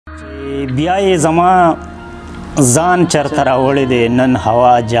بیا یې زما ځان چرته راوړی دی نن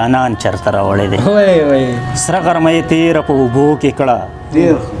هوا جانان چرته راوړی دی سره غرمه یې تېره په اوبو کې کړه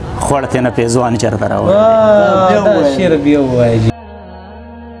خوړ ترې نه پېزوان چرته راوړی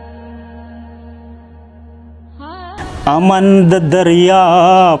امن د دریا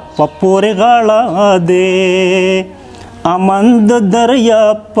په پورې غاړه دی امن د دریا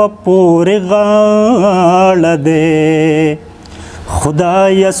په پورې غاړه دی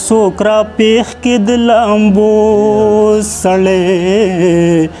خدای څوک را پیښ کې د لامبو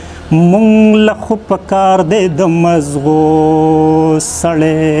سړی مونږ له خو په کار دی د مزغو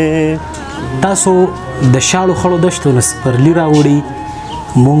سړی تاسو د شاړو خړو دښتو نه سپرلي راوړي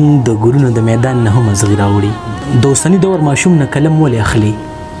مونږ د ګلونو د میدان نه هم مزغي راوړي د اوسني دور ماشوم نه قلم ولې اخلي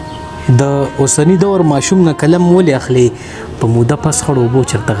د اوسني دور ماشوم نه قلم ولې اخلي په موده پس خړو اوبو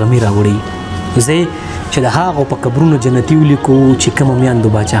چېرته غمي راوړي زه چې د هغو په قبرونو جنتي ولیکو چې کومه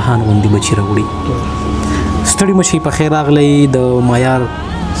میندو باچاهان غوندې بچي راوړي ستړي مه شئ په خیر راغلی د معیار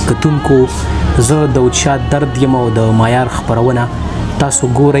کتونکو زه داود شاه درد یم او د معیار خپرونه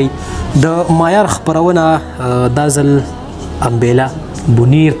تاسو ګورئ د معیار خپرونه دا ځل امبیله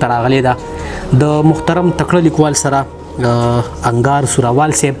بونیر ته راغلی ده د محترم تکړه لیکوال سره انګار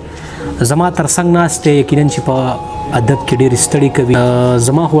سوراوال صاحب زما تر څنګ ناست دی یقینا چې په ادب کې ډېر ستړي کوي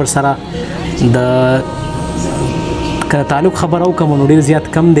زما خو ورسره د که تعلق خبره وکړم نو ډېر زیات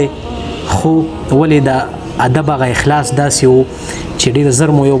کم دی خو ولې د ادب هغه اخلاص داسې و چې ډېر زر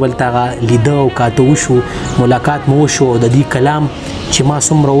مو یو بل ته هغه لیده او کاته وشو ملاقات مو وشو او د دې کلام چې ما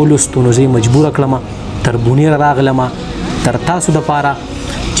څومره ولوستو نو زه یې مجبوره کړم تر بونیر راغلم تر تاسو دپاره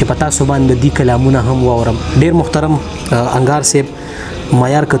چې په تاسو باندې دې کلامونه هم واورم ډېر محترم انګار صاحب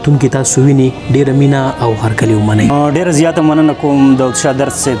معیار کتونکي تاسو ویني ډېره مینه او هرکلي ومنئ ډېره زیاته مننه کوم داود شاه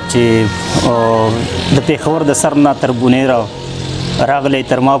درد صاحب چې د پېښور د سر نه تر بونیره راغلی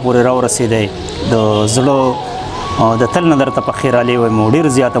تر ما پورې راورسېدی د زړه د تل نه درته په خیر علي وایم ډېر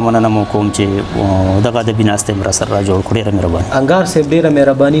زیاته مننه مو کوم چې دغه ادبي ناستې مې راسره را جوړ کړو ډېره مهرباني انګار صاحب ډېره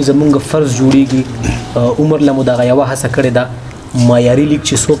مهرباني زمونږ فرض جوړیږي عمر له مو دغه یوه هڅه کړې ده معیاري لیک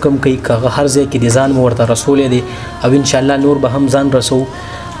چې څوک هم کوي که هغه هر ځای کې د ځان مو ورته رسولی دی او انشاءالله نور به هم ځان رسو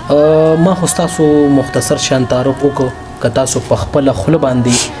ما خو ستاسو مختصر شان تعارف وکړو که تاسو په خپله خوله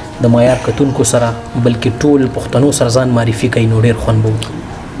باندې د معیار کتونکو سره بلکې ټول پښتنو سره ځان معرفي کوي نو ډېر خوند به وکړي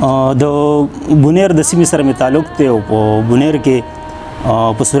د بونیر د سیمې سره مې تعلق دی او په بونیر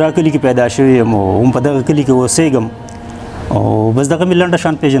کې په سورا کلي کې پیدا شوی یم هم په دغه کلي کې اوسېږم او بس دغه مې لنډه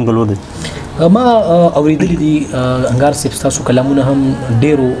شان پېژندګلو دی ما اورېدلي دي انګار صاحب ستاسو کلامونه هم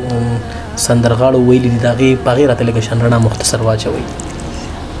ډېرو سندرغاړو ویلي دي د هغې په هغې راته لږه شان رڼا مختصر واچوئ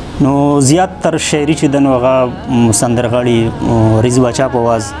نو زیات تر شاعري چې ده نو هغه سندرغاړي رضي باچا په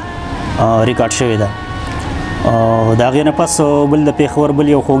اواز ریکارډ شوې ده د هغې نه پس بل د پېښور بل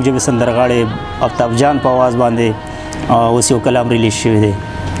یو خوږ ژبې سندرغاړی افتاب جان په اواز باندې اوس یو کلام ریلیز شوی دی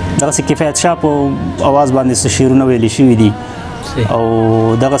دغسې کفایت شاه په اواز باندې څه شعرونه ویلي شوي دي او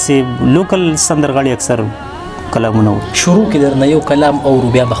دغسې لوکل سندرغاړي اکثر کلامونه و شروع کې درنه یو کلام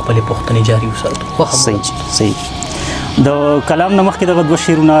اورو بیا به خپلې پوښتنې جاري وساتو صحیح د کلام نه مخکې دغه دوه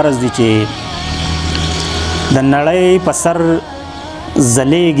شعرونه عرض دي چې د نړۍ په سر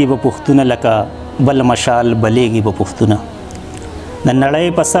ځلیږي به پښتونه لکه بل مشال بلیږي به پښتونه د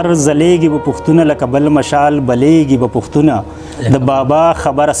نړۍ په سر ځلیږي به پښتونه لکه بل مشال بلیږي به پښتونه د بابا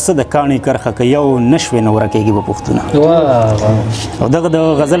خبره څه د کاڼي کرښه که یو نشوې نه ورکېږي به پښتونه او دغه د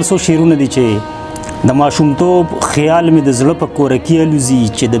غزل څو شعرونه دي چې د ماشومتوب خیال مې د زړه په کورکي الوزي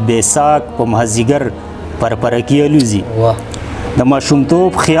چې د بیساک په مازدیګر پرپرکي الوزي د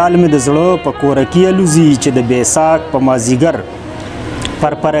ماشومتوب خیال مې د زړه په کورکي الوزي چې د بیساک په مازدیګر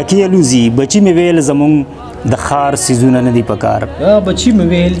پرپرکي الوزي بچي مې ویل زمونږ د خار سیزونه نه دي پکار بچي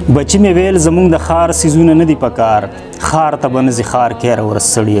مې ویل زمونږ د خار سیزونه نه دي پکار خار ته به نځي خار کیره ورځ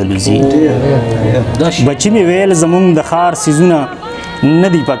سړي الوزي بچي مې ویل زمونږ د خار سیزونه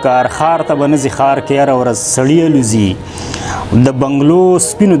نه دي پکار خار ته به نځي خار کیره ورځ سړي الوزي د بنګلو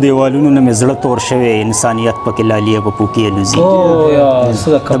سپینو دیوالونو نه مې زړه تور شوی انسانیت پکې لالیه په پوکي الوزي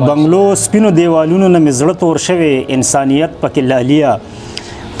د بنګلو سپینو دیوالونو نه مې زړه تور شوی انسانیت پکې لالیه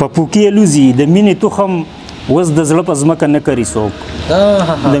په پوکي الوزي د مینې تخم اوس د زړه په ځمکه نه کري څوک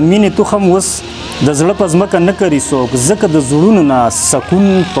د مینې تخم اوس د زړه په ځمکه نه کري څوک ځکه د زړونو نه سکون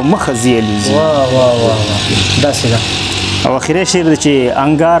په مخه ځي الوزي داسې ده او اخري شعر دی چې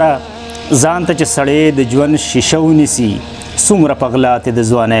انګاره ځان ته چې سړی د ژوند شیشه ونیسي څومره په غلا ته د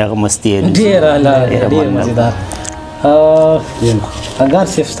ځوانۍ هغه مستي ډېر مزېدار انګار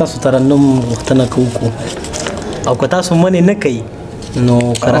صاحب ستاسو ترنم غوښتنه کوو او که تاسو منې نه کوي نو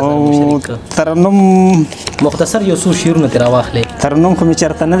کرا ترنم مختصر یو څو شعرونه ترې راواخلې. ترنم خو مې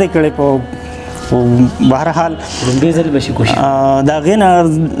چېرته نه دی کړی په بهرحال لومړی ځل به شي کوشش د هغې نه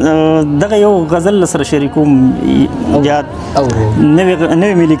دغه یو غزل سره شریکوم یاد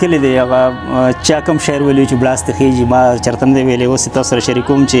نوې مې لیکلی دی هغه چا کوم شعر ویلی چې بلاست خیږي ما چېرته نه دی ویلی اوس یې تاسو سره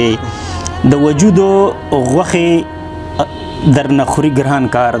شریکوم چې د وجودو غوښې درنه خوري ګران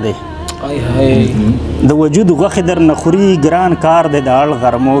کار دی د وجود غوښې درنه خوري ګران کار دی د اړ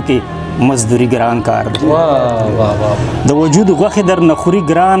غرمو کې مزدوري ګران کار دی د وجود غوښې درنه خوري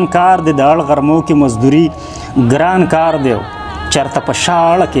ګران کار دی د اړ غرمو کې مزدوري ګران کار دی چېرته په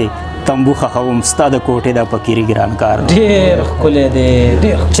شاړه کې تنبو خښوم ستا د کوټې دا فقیري ګران کار دی ډېر ښکلی دی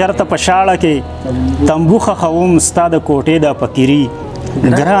چېرته په شاړه کې تنبو خښوم ستا د کوټې دا فقیري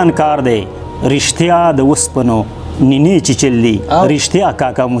ګران کار دی رښتیا د اوسپنو نینې چیچل دي رښتیا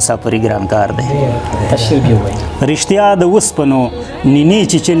کاکا مسافري ګران کار دی رښتیا د اوسپنو نینې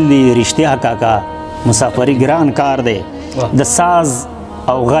چیچل دي رښتیا کاکا مسافري ګران کار دی د ساز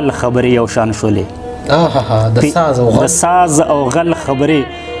او غل خبرې یو شان شولې د ساز او غل خبرې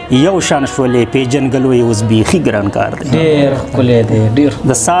یو شان شولې پیژنګلو یې اوس بیخي ګران کار دی ډېر ښکلی دی ډېر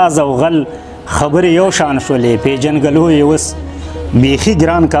د ساز او غل خبرې یو شان شولې پیژنګلو یې اوس بیخي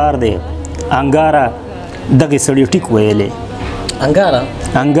ګران کار دی انګاره دغه سړی ټیک ویلې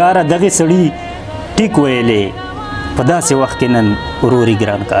انګاره دغه سړی ټیک ویلې په داسې وخت کې نن وروري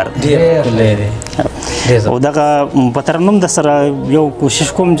ګران کار دی او دغه په ترنم د سره یو کوشش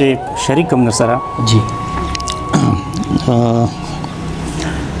کوم چې شریک هم در سره جی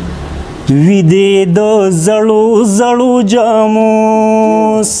ویدې د زړو زړو جامو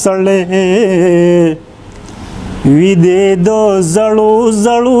سړی ویدې د زړو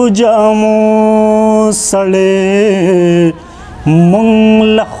زړو جامو سړی مونږ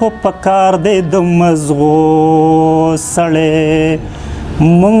له خو پکار دی د مزغو سړی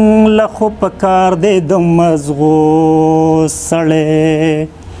مونږ له خو پکار دی د مزغو سړی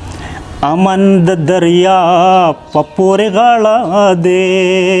امن د دریا په پورې غاړه دی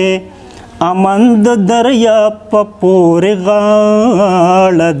امن د دریا په پورې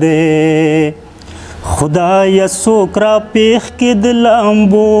غاړه دی خدای څوک را پیښ کې د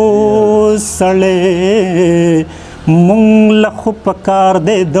لامبو سړی مونږ له خو پکار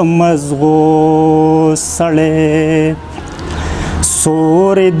دی د مزغو سړی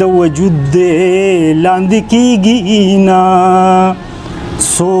سورې د وجود دی لاندې کېږي نه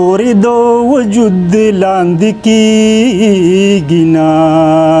سورې د وجود دی لاندې کېږي نه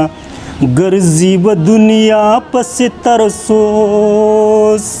ګرځي به دنیا پسې ترسو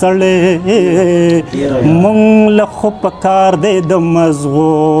سړی مونږ له خو پکار دی د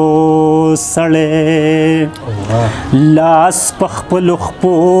مزغو سړی لاس په خپلو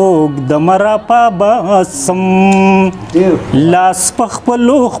خپو ږدمه راپاباسم لاس په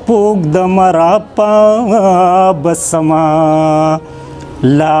خپلو خپو ږدمه راپابسمه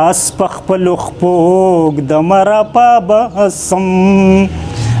لاس په خپلو خپو ږدمه راپابسم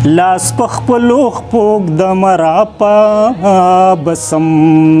لاس په خپلو خپو ږدمه راپابسم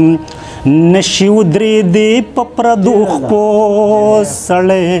نشي ودرېدې په پردو خپو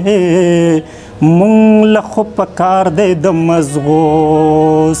سړی مونږ له خو پکار دی د مزغو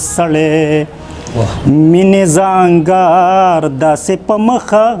سړی مینې زانګار داسې په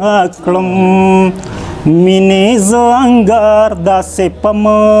مخه کړم مینې زانګار داسې په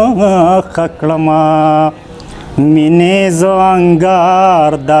مخه کړمه مینې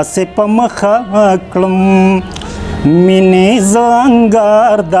زانګار داسې په مخه کړم مینې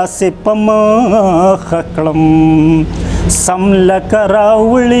زانګار داسې په مخه کړم سم لکه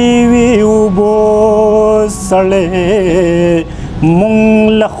راوړې وي اوبو سړی مونږ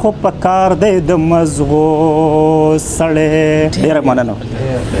له خو پکار دی د مزغو سړی ډېره مننه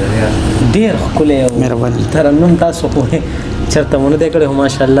ډېر ښکلی مهرباني ترنم تاسو خو چېرته مو نه دی کړی خو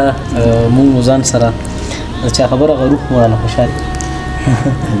ماشاءالله مونږ نو ځان سره چا خبره هغه روح مو رانه خوشحال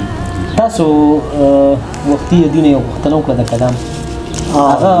تاسو وختي یادونه یو پوښتنه وکړه د کلام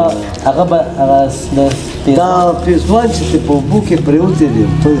هغه به دا پیزوان چې په اوبو کې پرېوتې دي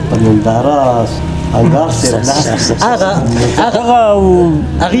په ننداره انګار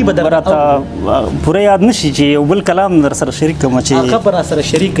هغې به راته پوره یاد نه شي چې یو بل کلام در سره شریک کړم چې هغه به را سره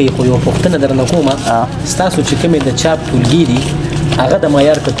شریک کوي خو یوه پوښتنه درنه کومه ستاسو چې کومې د چاپ ټولګي دي هغه د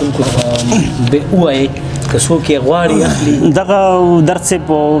معیار کتونکو ووایئ که څوک یې غواړي اخلي دغه درس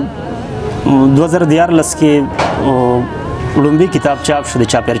په 2014 کې لومبي کتاب چاپ شو د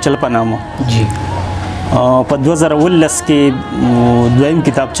چاپیرچل په نامه جی په 2019 کې دویم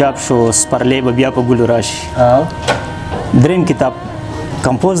کتاب چاپ شو سپرلی به بیا په ګلو راشي دریم کتاب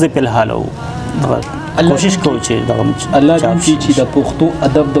کمپوز دی په الحال کوشش کوو چې دغه الله دې وکړي چې د پښتو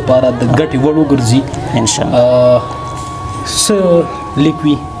ادب دپاره د ګټې وړ وګرځي انشاءالله. څه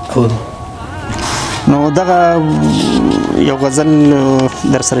لیکوي نو دغه یو غزل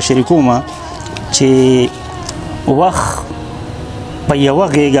در سره شریکوم چې وخت په یوه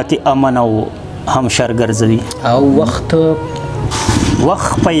غېږه کې امن او هم شر ګرځوي او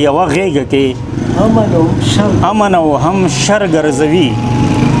وخت په یوه غېږه کې امن او هم شر ګرځوي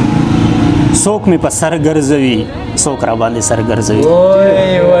څوک مې په سر ګرځوي څوک را باندې سر ګرځوي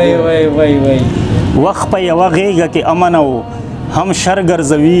وخت په یوه غېږه کې امن او هم شر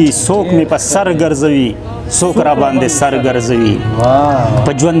ګرځوي څوک مې په سر ګرځوي څوک را باندې سر ګرځوي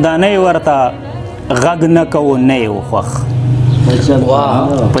په ژوندانۍ ورته غږ نه کوو نه یې خوښ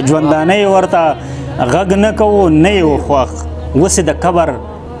په ژوندانۍ ورته غږ نه کوو نه یې خوښ اوسې د قبر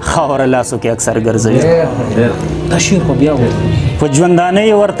خاوره لاسو کې اکثر ګرځوي دا شعر خو بیا په ژوندانۍ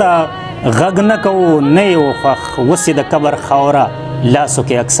ورته غږ نه کوو نه یې خوښ اوسې د قبر خاوره لاسو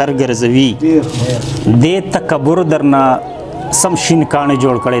کې اکثر ګرځوي دې تکبر درنه سم شین کاڼه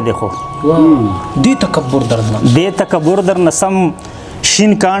جوړ کړی دی خو دې تکبر درنه سم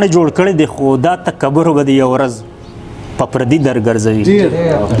شین کاڼه جوړ کړی دی خو دا تکبر به د یو ورځ په پردي در ګرځوي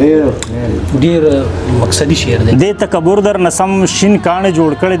ډېر مقصدي شعر دی دې تکبر درنه سم شین کاڼه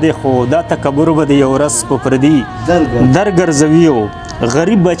جوړ کړی دی خو دا تکبر به د یو ورځ په پردي در ګرځوي او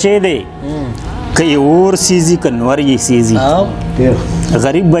غریب بچی دی که یې اور سیزي که نور یې سیزي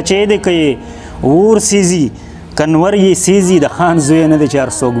غریب بچی دی که یې اور سیزي کنور یې سیزي د خان زوی نه دی چې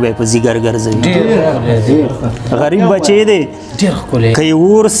هر څوک به یې په ځیګر ګرځوي غریب بچی دی که یې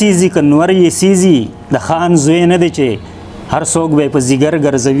اور سیزي که نور یې سیزي د خان زوی نه دی چې هر څوک به یې په ځیګر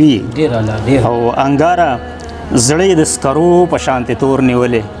ګرځوي او انګاره زړه یې د سکرو په شانتې تور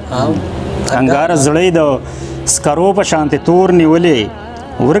نیولې انګاره زړه یې د سکرو په شانتې تور نیولې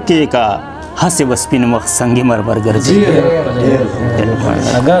ورکې کا هسې به سپین مخ سنګي مرمر ګرځي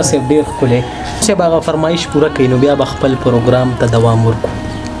اګا صاحب ډېر ښکلی چې به هغه فرمایش پوره کوي نو بیا به خپل پروګرام ته دوام ورکړو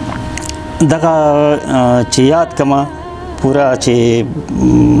دغه چې یاد کما پورا چې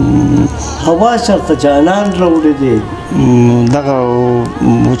هوا چرته جانان راوړی دی دغه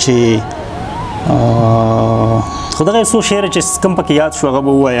چې خو دغه څو شعر چې کوم پکې یاد شو هغه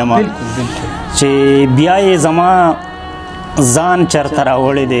به ووایم چې بیا یې زما ځان چرته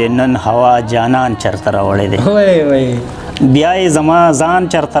راوړی دی نن هوا جانان چرته راوړی دی بیا یې زما ځان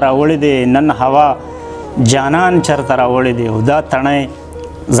چرته راوړی دی نن هوا جانان چرته راوړی دی او دا تڼی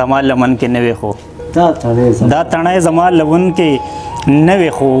زما لمن کې نه وی خو دا تڼی زما لمن کې نه وی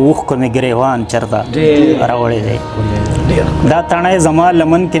خو اوښکو مې ګریوان چرته راوړی دی دا تڼی زما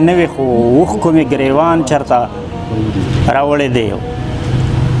لمن کې نه وی خو اوښکو مې ګریوان چرته راوړی دی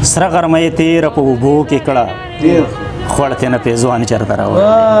سره غرمه یې تېره په اوبو کې کړه خوړ نه پیزوان چرته راوړی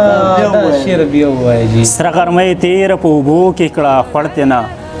سره غرمه یې تېره په اوبو کې کړه خوړ نه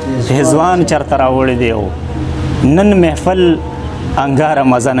پیزوان چرته راوړی دی نن محفل انګاره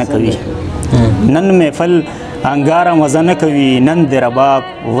مزه نه کوي نن محفل انګاره مزه نه کوي نن د رباب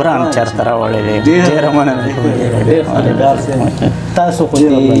وران چرته راوړی دی ډېره مننه تاسو خو دې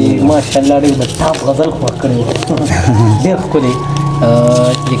ماشاءالله ډېر د ټاپ غزل خوښ کړی ډېر ښکلی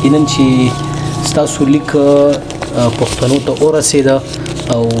یقینا چې ستاسو لیک پښتنو ته ورسېده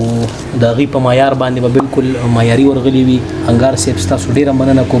او د هغې په معیار باندې به بالکل معیاري ورغلي وي انګار صاحب ستاسو ډېره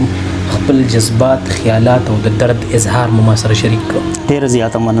مننه کوم خپل جذبات خیالات او د درد اظهار مو ما سره شریک کړو ډېره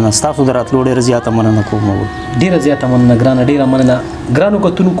زیاته مننه ستاسو د راتلو ډېره زیاته مننه کوم ډېره زیاته مننه ګرانه ډېره مننه ګرانو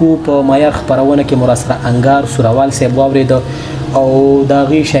کتونکو په معیار خپرونه کې مو راسره انګار سوروال صاحب واورېده او د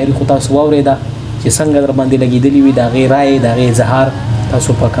هغې شاعري خو تاسو واورېده چې څنګه در باندې لګېدلي وي د هغې رایې د هغې اظهار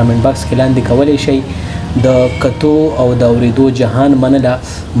تاسو په کامنټ باکس کې لاندې کولی شئ د کتو او د اورېدو جهان منله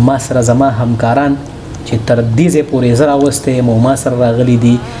ما سره زما همکاران چې تر دې ځای پورې زه راوستی یم او ما سره راغلي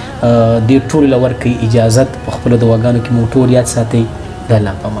دي دې ټولو له ورکوي اجازت په خپلو دواګانو کې مو ټول یاد ساتئ د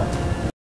الله په امان